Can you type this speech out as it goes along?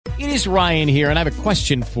It is Ryan here, and I have a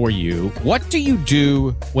question for you. What do you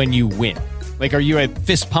do when you win? Like, are you a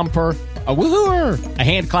fist pumper, a woohooer, a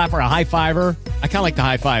hand clapper, a high fiver? I kind of like the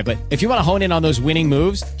high five, but if you want to hone in on those winning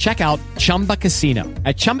moves, check out Chumba Casino.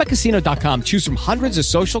 At ChumbaCasino.com, choose from hundreds of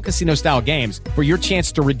social casino-style games for your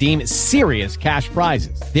chance to redeem serious cash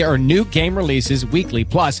prizes. There are new game releases weekly,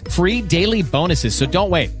 plus free daily bonuses. So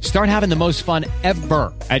don't wait. Start having the most fun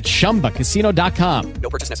ever at ChumbaCasino.com. No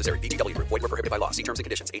purchase necessary. VGW. Void where prohibited by law. See terms and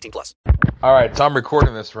conditions. 18+. All right, so I'm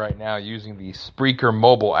recording this right now using the Spreaker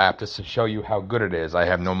mobile app just to show you how good it is. I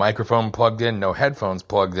have no microphone plugged in, no headphones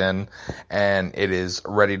plugged in, and it is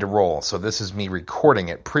ready to roll. So this is me recording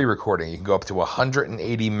it, pre-recording. You can go up to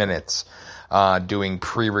 180 minutes doing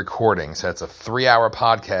pre-recording. So it's a 3-hour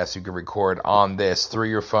podcast you can record on this through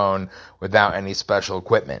your phone without any special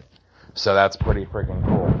equipment. So that's pretty freaking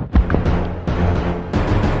cool.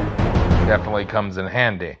 Definitely comes in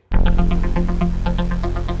handy.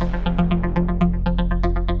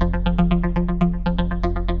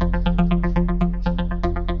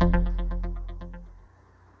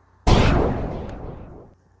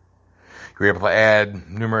 You're able to add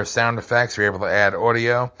numerous sound effects. You're able to add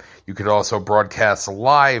audio. You could also broadcast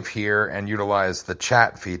live here and utilize the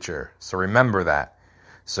chat feature. So remember that.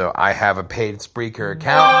 So I have a paid Spreaker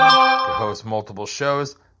account to host multiple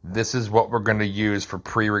shows. This is what we're going to use for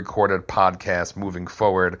pre-recorded podcasts moving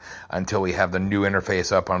forward until we have the new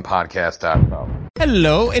interface up on podcast.com.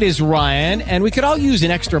 Hello, it is Ryan, and we could all use an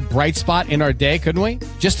extra bright spot in our day, couldn't we?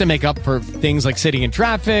 Just to make up for things like sitting in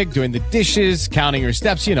traffic, doing the dishes, counting your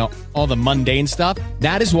steps, you know, all the mundane stuff.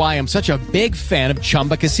 That is why I'm such a big fan of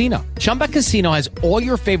Chumba Casino. Chumba Casino has all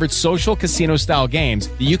your favorite social casino-style games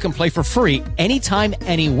that you can play for free anytime,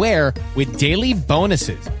 anywhere with daily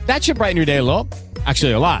bonuses. That should brighten your day a little.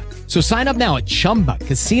 Actually, a lot. So sign up now at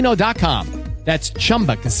ChumbaCasino.com. That's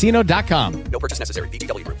ChumbaCasino.com. No purchase necessary.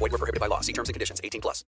 VGW. Void where prohibited by law. See terms and conditions. 18+.